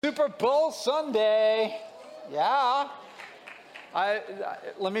Super Bowl Sunday. Yeah.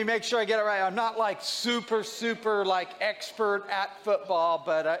 Let me make sure I get it right. I'm not like super like expert at football,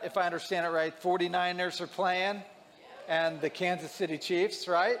 but if I understand it right, 49ers are playing and the Kansas City Chiefs,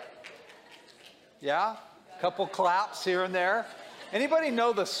 right? Yeah. Couple claps here and there. Anybody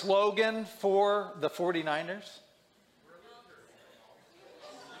know the slogan for the 49ers?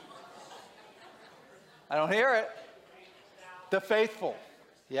 I don't hear it. The faithful.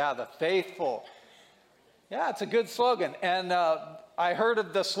 Yeah, the faithful. Yeah, it's a good slogan. And I heard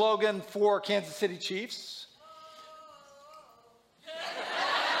of the slogan for Kansas City Chiefs.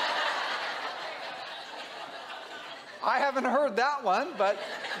 I haven't heard that one, but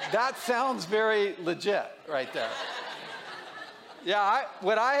that sounds very legit right there. Yeah,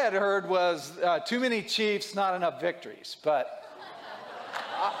 what I had heard was too many Chiefs, not enough victories. But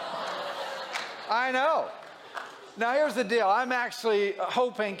I know. Now, here's the deal. I'm actually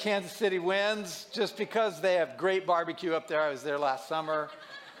hoping Kansas City wins just because they have great barbecue up there. I was there last summer,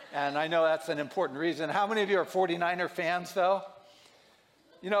 and I know that's an important reason. How many of you are 49er fans, though?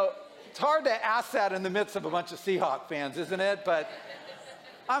 You know, it's hard to ask that in the midst of a bunch of Seahawk fans, isn't it? But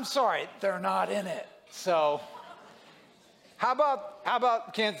I'm sorry, they're not in it. So how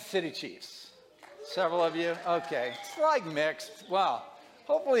about Kansas City Chiefs? Several of you? Okay. It's like mixed. Wow.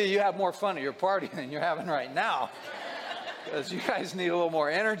 Hopefully you have more fun at your party than you're having right now, because you guys need a little more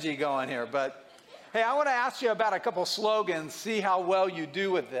energy going here. But hey, I want to ask you about a couple slogans, see how well you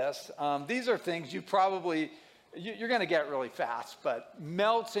do with this. These are things you're going to get really fast, but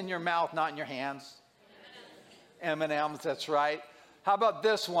melts in your mouth, not in your hands. M&Ms, that's right. How about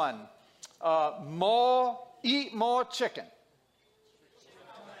this one? Eat more chicken.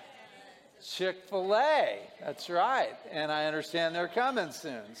 Chick-fil-A, that's right. And I understand they're coming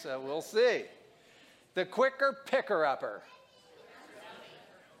soon, so we'll see. The quicker picker-upper.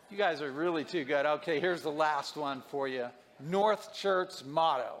 You guys are really too good. Okay, here's the last one for you. North Church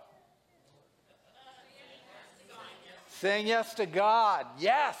motto. Saying yes to God.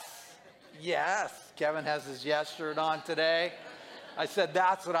 Yes. Yes. Kevin has his yes shirt on today. I said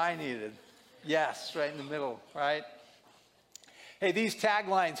that's what I needed. Yes, right in the middle, right? Hey, these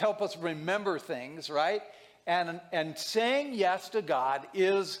taglines help us remember things, right? And saying yes to God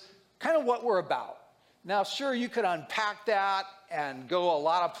is kind of what we're about. Now, sure, you could unpack that and go a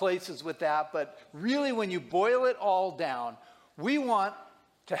lot of places with that, but really when you boil it all down, we want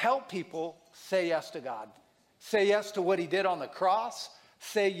to help people say yes to God. Say yes to what he did on the cross.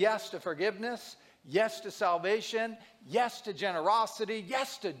 Say yes to forgiveness. Yes to salvation. Yes to generosity.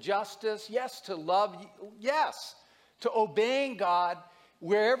 Yes to justice. Yes to love. Yes to obeying God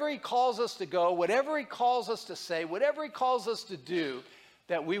wherever he calls us to go, whatever he calls us to say, whatever he calls us to do,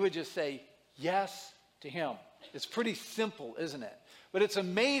 that we would just say yes to him. It's pretty simple, isn't it? But it's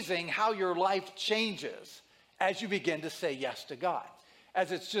amazing how your life changes as you begin to say yes to God.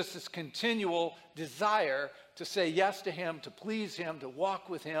 As it's just this continual desire to say yes to him, to please him, to walk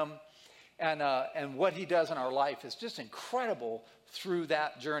with him. And what he does in our life is just incredible through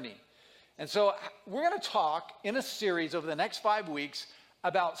that journey. And so we're going to talk in a series over the next 5 weeks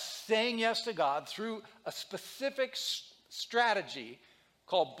about saying yes to God through a specific strategy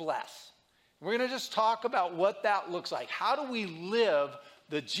called bless. We're going to just talk about what that looks like. How do we live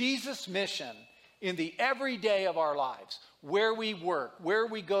the Jesus mission in the everyday of our lives? Where we work, where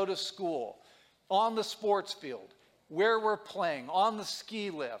we go to school, on the sports field, where we're playing, on the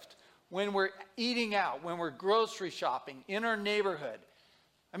ski lift, when we're eating out, when we're grocery shopping, in our neighborhood.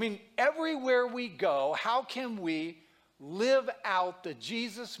 I mean, everywhere we go, how can we live out the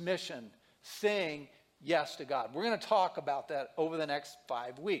Jesus mission saying yes to God? We're going to talk about that over the next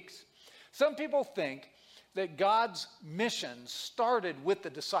 5 weeks. Some people think that God's mission started with the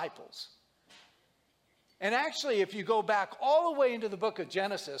disciples. And actually, if you go back all the way into the book of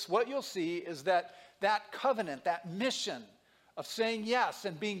Genesis, what you'll see is that covenant, that mission of saying yes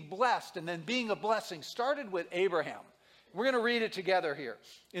and being blessed and then being a blessing started with Abraham. We're going to read it together here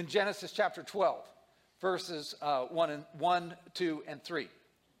in Genesis chapter 12, verses 1, 2, and 3.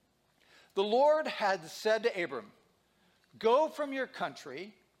 The Lord had said to Abram, "Go from your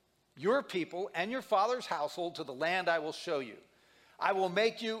country, your people, and your father's household to the land I will show you. I will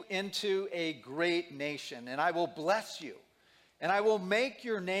make you into a great nation, and I will bless you, and I will make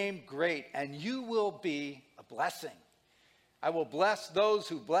your name great, and you will be a blessing. I will bless those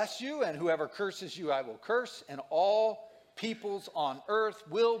who bless you, and whoever curses you I will curse, and all peoples on earth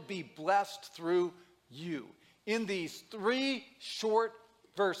will be blessed through you." In these 3 short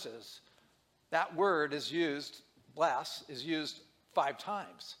verses, that word is used, bless, is used 5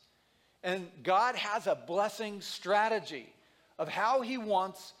 times. And God has a blessing strategy of how he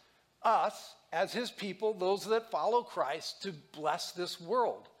wants us as his people, those that follow Christ, to bless this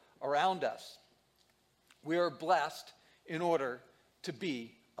world around us. We are blessed in order to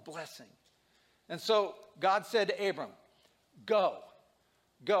be a blessing. And so God said to Abram, go.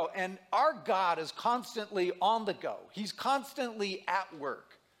 And our God is constantly on the go. He's constantly at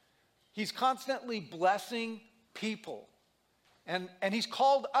work. He's constantly blessing people. And he's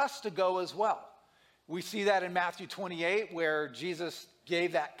called us to go as well. We see that in Matthew 28, where Jesus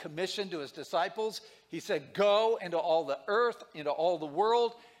gave that commission to his disciples. He said, go into all the earth, into all the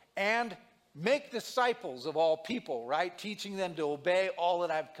world, and make disciples of all people, right? Teaching them to obey all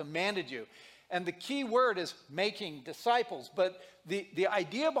that I've commanded you. And the key word is making disciples. But the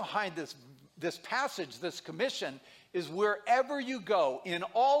idea behind this passage, this commission, is wherever you go, in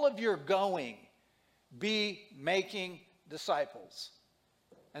all of your going, be making disciples.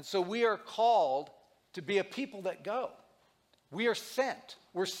 And so we are called to be a people that go. We are sent.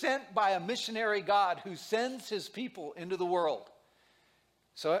 We're sent by a missionary God who sends his people into the world.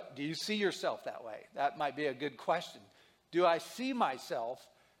 So do you see yourself that way? That might be a good question. Do I see myself,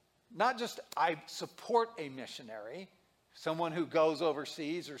 not just I support a missionary, someone who goes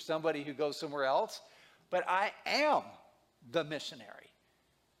overseas or somebody who goes somewhere else, but I am the missionary.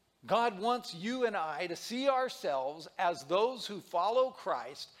 God wants you and I to see ourselves as those who follow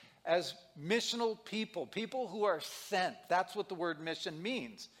Christ, as missional people, people who are sent. That's what the word mission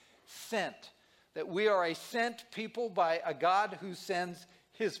means, sent. That we are a sent people by a God who sends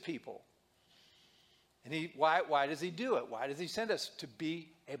his people. And why does he do it? Why does he send us? To be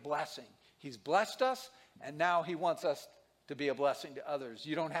a blessing. He's blessed us, and now he wants us to be a blessing to others.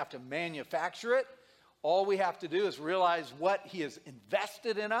 You don't have to manufacture it. All we have to do is realize what he has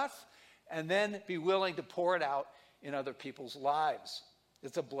invested in us, and then be willing to pour it out in other people's lives.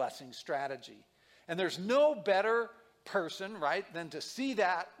 It's a blessing strategy. And there's no better person, right, than to see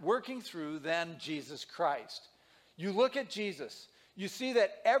that working through than Jesus Christ. You look at Jesus, you see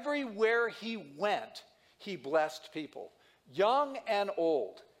that everywhere he went, he blessed people, young and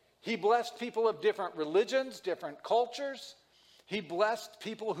old. He blessed people of different religions, different cultures. He blessed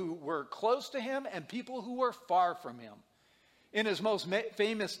people who were close to him and people who were far from him. In his most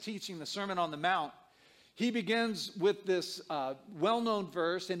famous teaching, the Sermon on the Mount, he begins with this well-known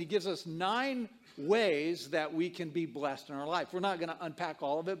verse, and he gives us 9 ways that we can be blessed in our life. We're not going to unpack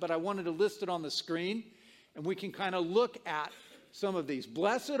all of it, but I wanted to list it on the screen, and we can kind of look at some of these.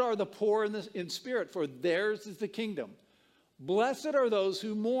 Blessed are the poor in spirit, for theirs is the kingdom. Blessed are those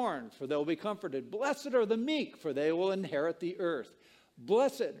who mourn, for they will be comforted. Blessed are the meek, for they will inherit the earth.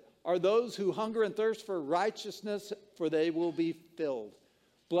 Blessed are those who hunger and thirst for righteousness, for they will be filled.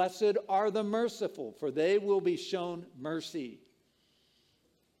 Blessed are the merciful, for they will be shown mercy.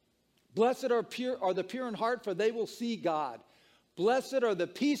 Blessed are the pure in heart, for they will see God. Blessed are the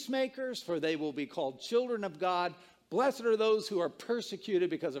peacemakers, for they will be called children of God. Blessed are those who are persecuted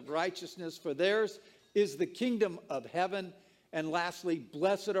because of righteousness, for theirs is the kingdom of heaven. And lastly,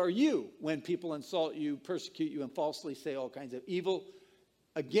 blessed are you when people insult you, persecute you, and falsely say all kinds of evil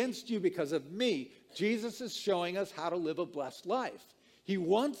against you because of me. Jesus is showing us how to live a blessed life. He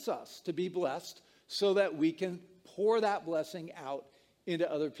wants us to be blessed so that we can pour that blessing out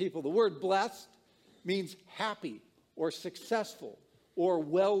into other people. The word blessed means happy or successful or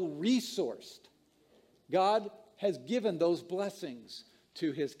well-resourced. God has given those blessings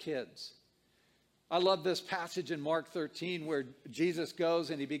to his kids. I love this passage in Mark 13 where Jesus goes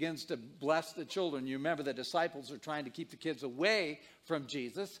and he begins to bless the children. You remember the disciples are trying to keep the kids away from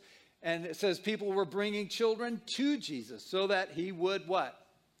Jesus. And it says people were bringing children to Jesus so that he would what?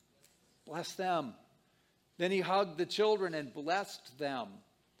 Bless them. Then he hugged the children and blessed them.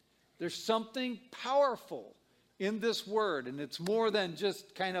 There's something powerful in this word. And it's more than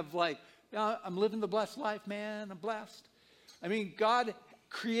just kind of like, I'm living the blessed life, man. I'm blessed. I mean, God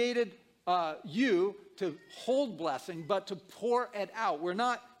created you to hold blessing, but to pour it out. We're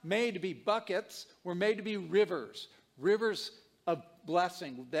not made to be buckets. We're made to be rivers. Rivers of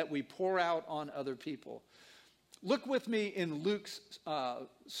blessing that we pour out on other people. Look with me in Luke's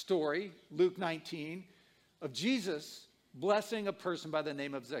story, Luke 19, of Jesus blessing a person by the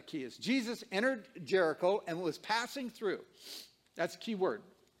name of Zacchaeus. Jesus entered Jericho and was passing through. That's a key word.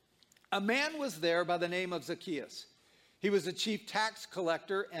 A man was there by the name of Zacchaeus. He was a chief tax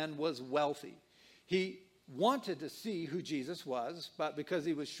collector and was wealthy. He wanted to see who Jesus was, but because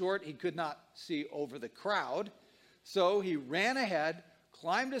he was short, he could not see over the crowd. So he ran ahead,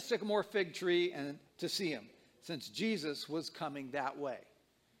 climbed a sycamore fig tree and to see him, since Jesus was coming that way.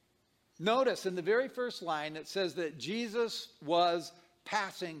 Notice in the very first line, it says that Jesus was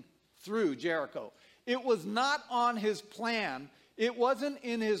passing through Jericho. It was not on his plan. it wasn't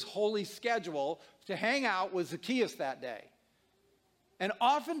in his holy schedule to hang out with Zacchaeus that day. And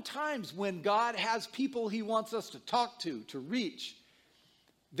oftentimes when God has people he wants us to talk to reach,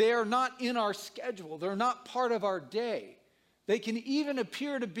 they are not in our schedule. They're not part of our day. They can even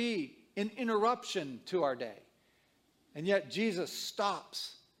appear to be an interruption to our day. And yet Jesus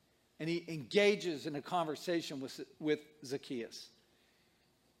stops and he engages in a conversation with Zacchaeus.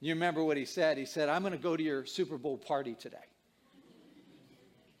 You remember what he said? He said, I'm going to go to your Super Bowl party today.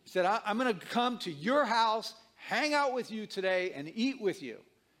 He said, I'm going to come to your house, hang out with you today, and eat with you.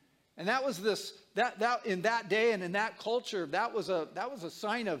 And that was that in that day and in that culture, that was a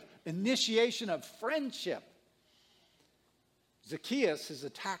sign of initiation of friendship. Zacchaeus is a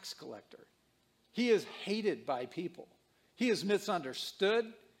tax collector. He is hated by people. He is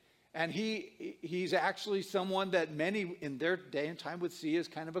misunderstood, and he's actually someone that many in their day and time would see as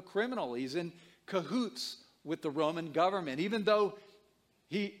kind of a criminal. He's in cahoots with the Roman government, even though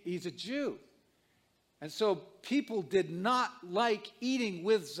he's a Jew. And so people did not like eating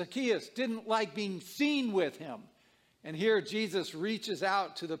with Zacchaeus, didn't like being seen with him. And here Jesus reaches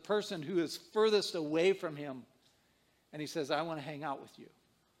out to the person who is furthest away from him. And he says, I want to hang out with you.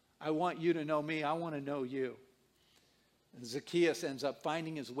 I want you to know me. I want to know you. And Zacchaeus ends up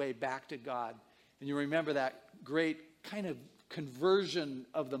finding his way back to God. And you remember that great kind of conversion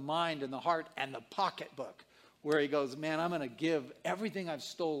of the mind and the heart and the pocketbook, where he goes, man, I'm going to give everything I've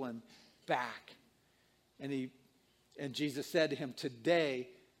stolen back. And Jesus said to him, today,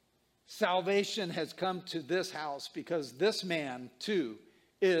 salvation has come to this house because this man, too,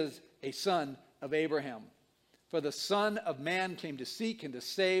 is a son of Abraham. For the Son of Man came to seek and to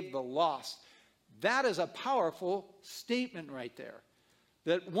save the lost. That is a powerful statement right there.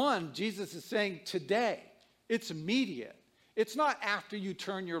 That one, Jesus is saying today, it's immediate. It's not after you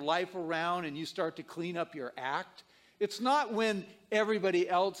turn your life around and you start to clean up your act. It's not when everybody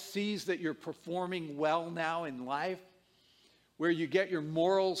else sees that you're performing well now in life, where you get your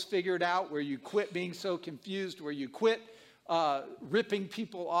morals figured out, where you quit being so confused, where you quit ripping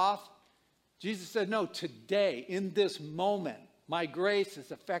people off. Jesus said, no, today, in this moment, my grace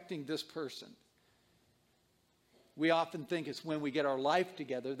is affecting this person. We often think it's when we get our life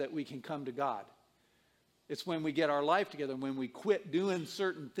together that we can come to God. It's when we get our life together, when we quit doing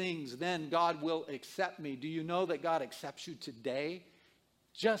certain things, then God will accept me. Do you know that God accepts you today?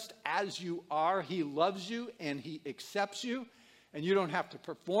 Just as you are, he loves you and he accepts you. And you don't have to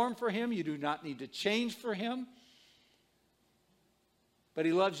perform for him. You do not need to change for him. But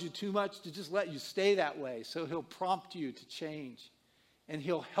he loves you too much to just let you stay that way. So he'll prompt you to change. And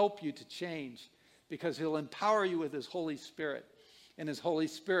he'll help you to change, because he'll empower you with his Holy Spirit. And his Holy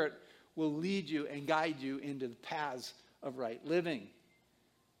Spirit will lead you and guide you into the paths of right living.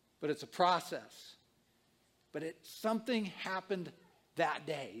 But it's a process. But something happened that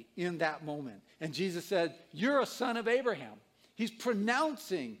day, in that moment. And Jesus said, you're a son of Abraham. He's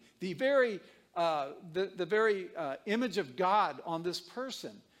pronouncing the very image of God on this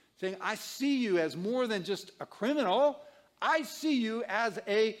person, saying, I see you as more than just a criminal. I see you as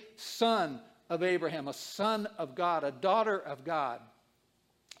a son of Abraham, a son of God, a daughter of God.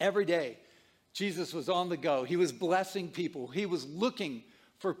 Every day, Jesus was on the go. He was blessing people. He was looking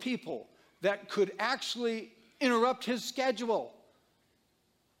for people that could actually interrupt his schedule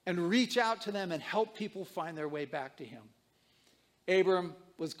and reach out to them and help people find their way back to him. Abram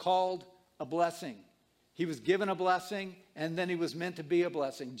was called a blessing. He was given a blessing, and then he was meant to be a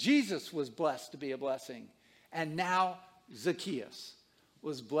blessing. Jesus was blessed to be a blessing. And now Zacchaeus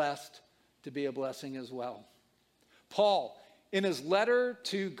was blessed to be a blessing as well. Paul, in his letter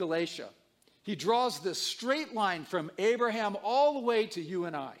to Galatia, he draws this straight line from Abraham all the way to you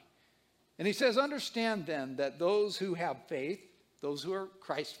and I. And he says, understand then that those who have faith, those who are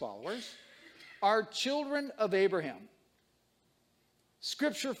Christ followers, are children of Abraham.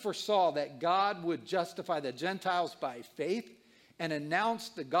 Scripture foresaw that God would justify the Gentiles by faith and announce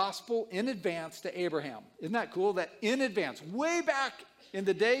the gospel in advance to Abraham. Isn't that cool? That in advance, way back in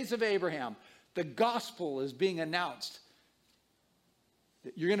the days of Abraham, the gospel is being announced.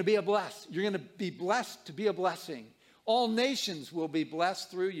 That you're going to be you're going to be blessed to be a blessing. All nations will be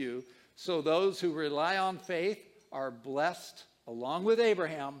blessed through you. So those who rely on faith are blessed along with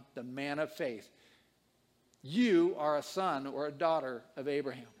Abraham, the man of faith. You are a son or a daughter of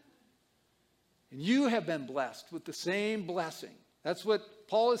Abraham. And you have been blessed with the same blessing. That's what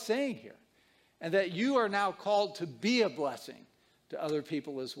Paul is saying here. And that you are now called to be a blessing to other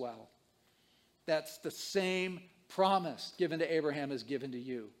people as well. That's the same promise given to Abraham is given to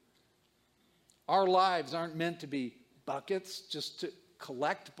you. Our lives aren't meant to be buckets just to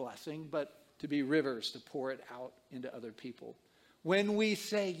collect blessing, but to be rivers to pour it out into other people. When we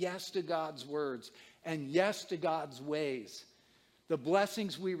say yes to God's words and yes to God's ways, the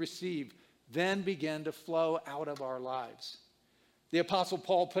blessings we receive then begin to flow out of our lives. The Apostle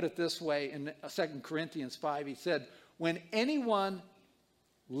Paul put it this way in 2 Corinthians 5. He said, when anyone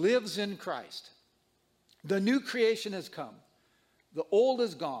lives in Christ, the new creation has come. The old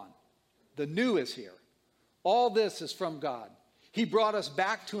is gone. The new is here. All this is from God. He brought us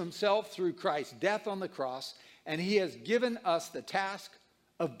back to himself through Christ's death on the cross, and he has given us the task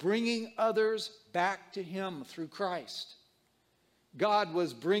of bringing others back to him through Christ. God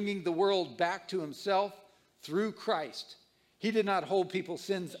was bringing the world back to himself through Christ. He did not hold people's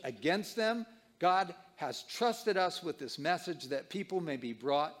sins against them. God has trusted us with this message that people may be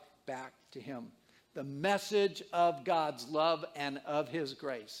brought back to him. The message of God's love and of his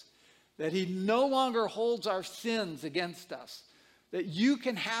grace. That he no longer holds our sins against us. That you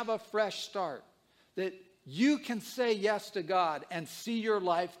can have a fresh start. That you can say yes to God and see your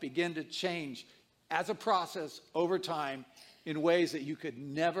life begin to change as a process over time in ways that you could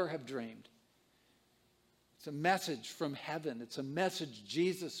never have dreamed. It's a message from heaven. It's a message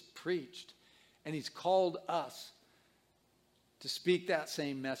Jesus preached. And he's called us to speak that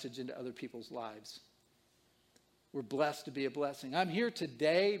same message into other people's lives. We're blessed to be a blessing. I'm here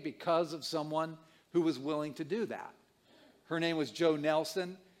today because of someone who was willing to do that. Her name was Jo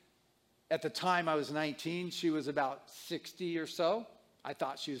Nelson. At the time I was 19, she was about 60 or so. I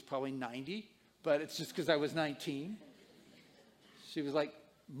thought she was probably 90, but it's just because I was 19. She was like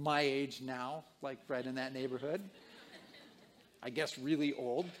my age now, like right in that neighborhood. I guess really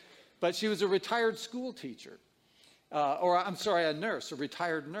old. But she was a retired school teacher. A nurse, a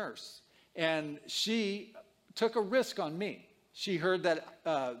retired nurse. And she took a risk on me. She heard that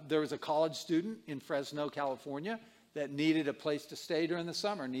there was a college student in Fresno, California, that needed a place to stay during the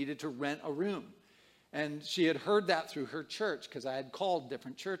summer, needed to rent a room. And she had heard that through her church, because I had called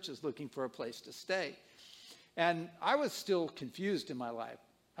different churches looking for a place to stay. And I was still confused in my life.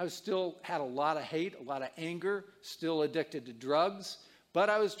 I was still had a lot of hate, a lot of anger, still addicted to drugs. But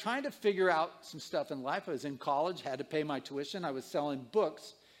I was trying to figure out some stuff in life. I was in college, had to pay my tuition. I was selling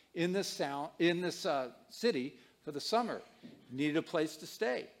books in this city for the summer. Needed a place to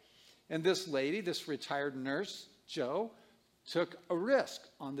stay. And this lady, this retired nurse, Jo, took a risk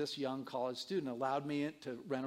on this young college student, allowed me to rent